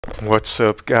What's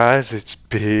up, guys? It's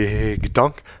Big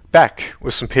Dunk back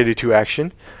with some Payday 2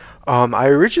 action. I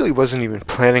originally wasn't even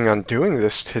planning on doing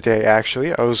this today,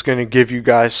 actually. I was going to give you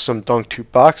guys some Dunk 2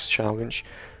 box challenge,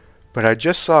 but I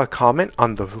just saw a comment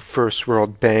on the First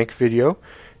World Bank video,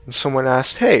 and someone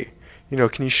asked, hey,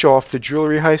 can you show off the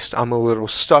jewelry heist? I'm a little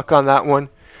stuck on that one.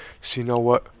 So you know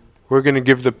what? We're going to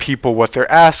give the people what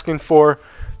they're asking for,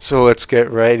 so let's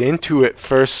get right into it.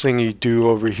 First thing you do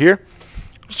over here,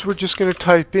 so we're just going to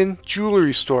type in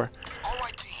jewelry store.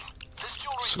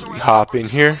 So we hop in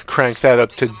here, crank that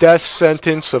up to death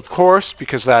sentence, of course,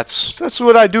 because that's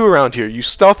what I do around here. You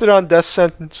stealth it on death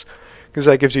sentence because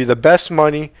that gives you the best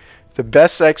money, the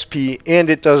best XP, and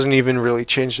it doesn't even really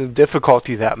change the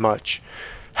difficulty that much.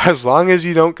 As long as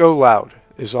you don't go loud,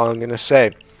 is all I'm going to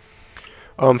say.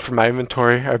 For my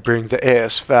inventory, I bring the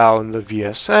AS Val and the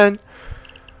VSN.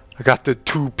 I got the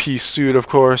two-piece suit, of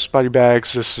course, body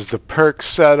bags. This is the perk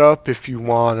setup if you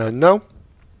want to know.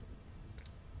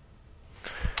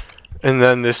 And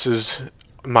then this is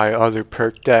my other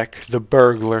perk deck, the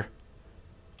burglar.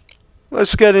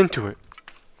 Let's get into it.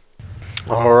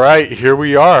 Alright, here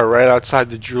we are, right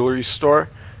outside the jewelry store.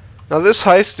 Now this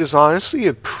heist is honestly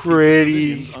a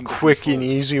pretty quick and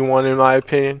easy one in my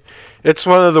opinion. It's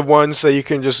one of the ones that you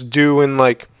can just do in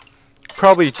like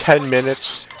probably 10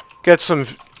 minutes. Get some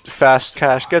fast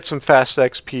cash, get some fast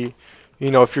XP,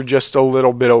 if you're just a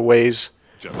little bit away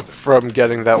from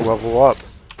getting that level up.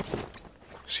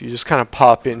 So you just kind of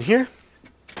pop in here,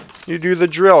 you do the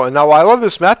drill. And now why I love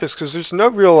this map is because there's no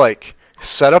real like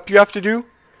setup you have to do.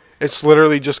 It's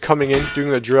literally just coming in,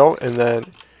 doing the drill, and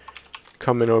then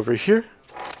coming over here.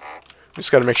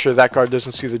 Just got to make sure that guard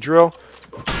doesn't see the drill,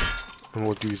 and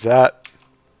we'll do that.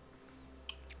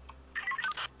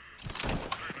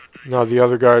 Now the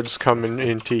other guard's coming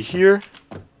into here.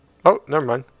 Oh, never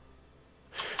mind.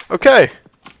 Okay.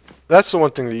 That's the one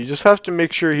thing that you just have to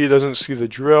make sure he doesn't see the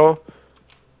drill.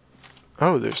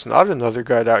 Oh, there's not another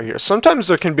guard out here. Sometimes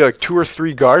there can be like 2 or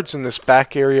 3 guards in this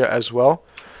back area as well.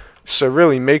 So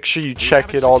really make sure you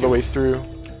check it all the way through,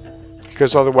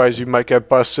 because otherwise you might get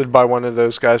busted by one of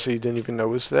those guys that you didn't even know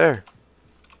was there.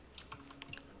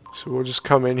 So we'll just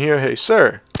come in here. Hey,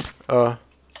 sir.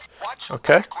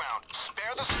 Okay.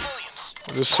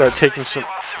 I'll just start taking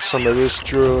some of this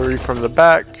jewelry from the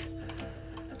back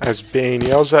as Bane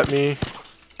yells at me.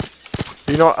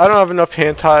 I don't have enough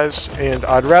hand ties, and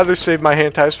I'd rather save my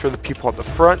hand ties for the people at the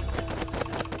front.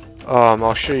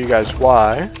 I'll show you guys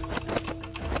why.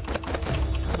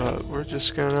 We're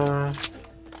just gonna...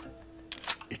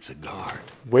 It's a guard.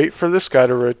 Wait for this guy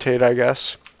to rotate, I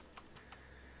guess.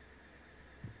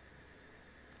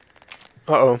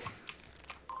 Uh-oh.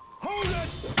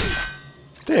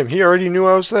 Damn, he already knew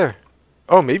I was there.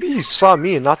 Oh, maybe he saw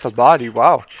me and not the body.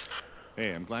 Wow.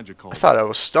 Hey, I'm glad you called. I thought I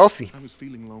was stealthy. I was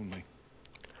feeling lonely.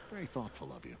 Very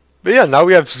thoughtful of you. But yeah, now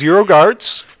we have 0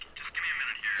 guards.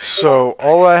 So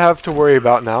all I have to worry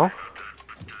about now.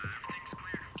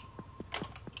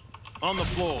 On the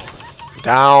floor.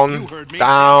 Down.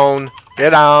 Down. Get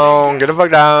down. Get the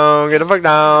fuck down. Get the fuck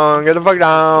down. Get the fuck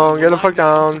down. Get the fuck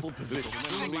down.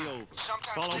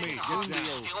 Follow me.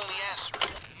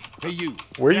 Hey, you.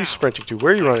 Where are you sprinting to?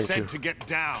 Where are you running to? Get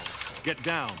down. Get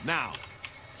down now.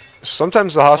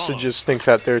 Sometimes the hostages think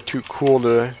that they're too cool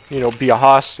to, be a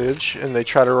hostage, and they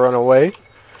try to run away.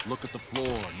 Look at the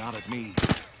floor, not at me.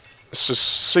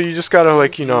 So you just gotta,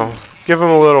 like, give them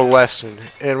a little lesson.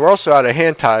 And we're also out of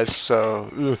hand ties,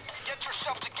 so...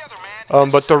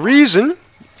 but the reason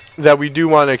that we do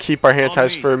want to keep our hand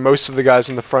ties for most of the guys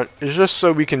in the front is just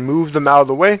so we can move them out of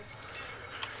the way.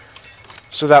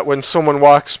 So that when someone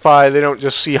walks by, they don't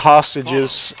just see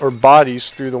hostages or bodies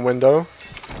through the window.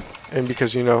 And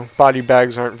because, body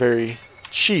bags aren't very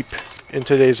cheap in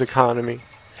today's economy.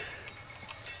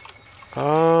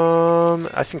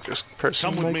 I think this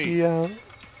person might be out.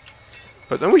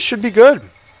 But then we should be good.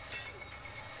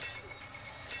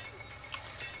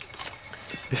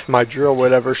 If my drill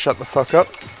would ever shut the fuck up.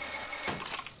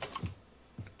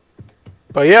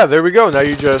 But yeah, there we go. Now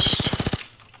you just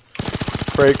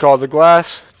break all the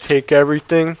glass, take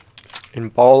everything,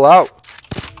 and ball out.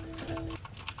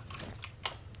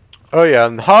 Oh yeah,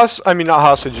 and not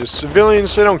hostages,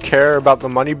 civilians, they don't care about the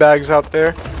money bags out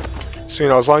there.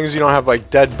 So, as long as you don't have like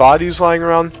dead bodies lying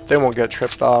around, they won't get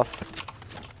tripped off.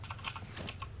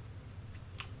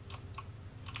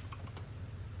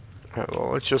 Alright,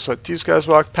 well, let's just let these guys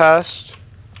walk past.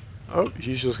 Oh,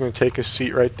 he's just going to take a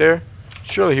seat right there.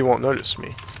 Surely he won't notice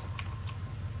me.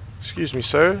 Excuse me,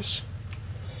 sirs.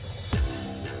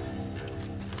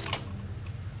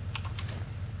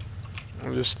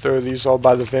 I'll just throw these all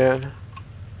by the van.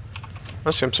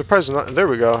 Honestly, I'm surprised not. There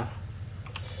we go.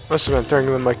 Must have been throwing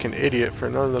them like an idiot for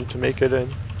none of them to make it in.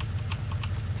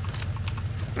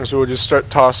 And so we'll just start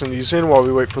tossing these in while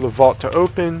we wait for the vault to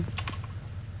open.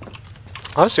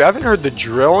 Honestly, I haven't heard the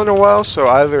drill in a while, so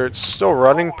either it's still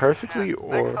running perfectly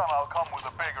or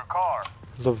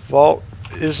the vault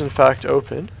is in fact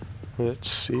open. Let's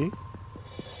see.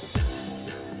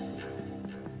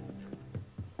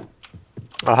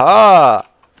 Aha!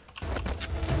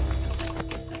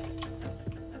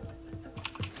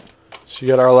 So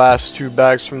you got our last 2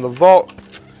 bags from the vault.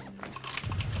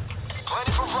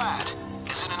 Plenty for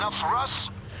Vlad. Is it enough for us?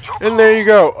 And there you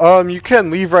go. You can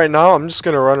leave right now. I'm just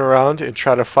gonna run around and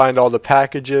try to find all the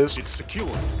packages, It's secure.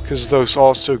 because those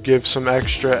also give some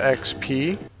extra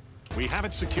XP. We have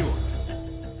it secure.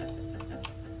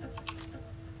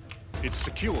 It's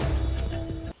secure.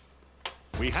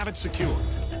 We have it secure.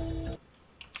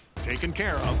 Taken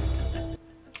care of.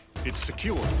 It's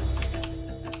secure.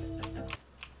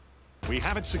 We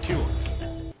have it secure.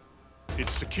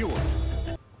 It's secure.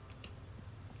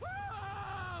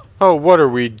 Oh, what are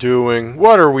we doing?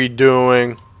 What are we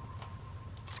doing?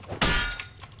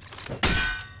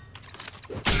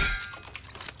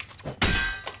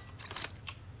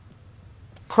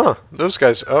 Huh, those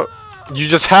guys, oh, you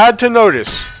just had to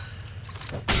notice.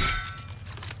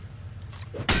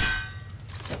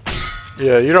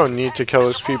 Yeah, you don't need to kill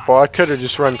those people. I could have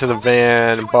just run to the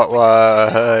van, but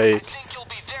like,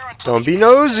 don't be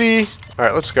nosy.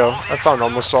 Alright, let's go. I found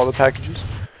almost all the packages.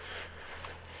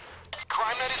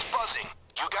 CrimeNet is buzzing.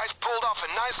 You guys pulled off a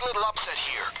nice little upset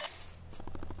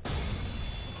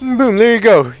here. Boom, there you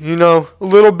go. You know, a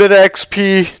little bit of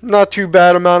XP, not too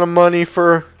bad amount of money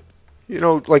for, you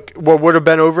know, like what would have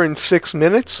been over in 6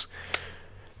 minutes.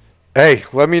 Hey,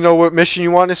 let me know what mission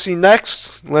you want to see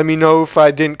next. Let me know if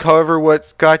I didn't cover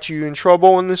what got you in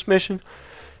trouble in this mission.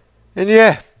 And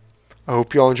yeah, I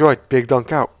hope you all enjoyed. Big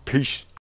Dunk out. Peace.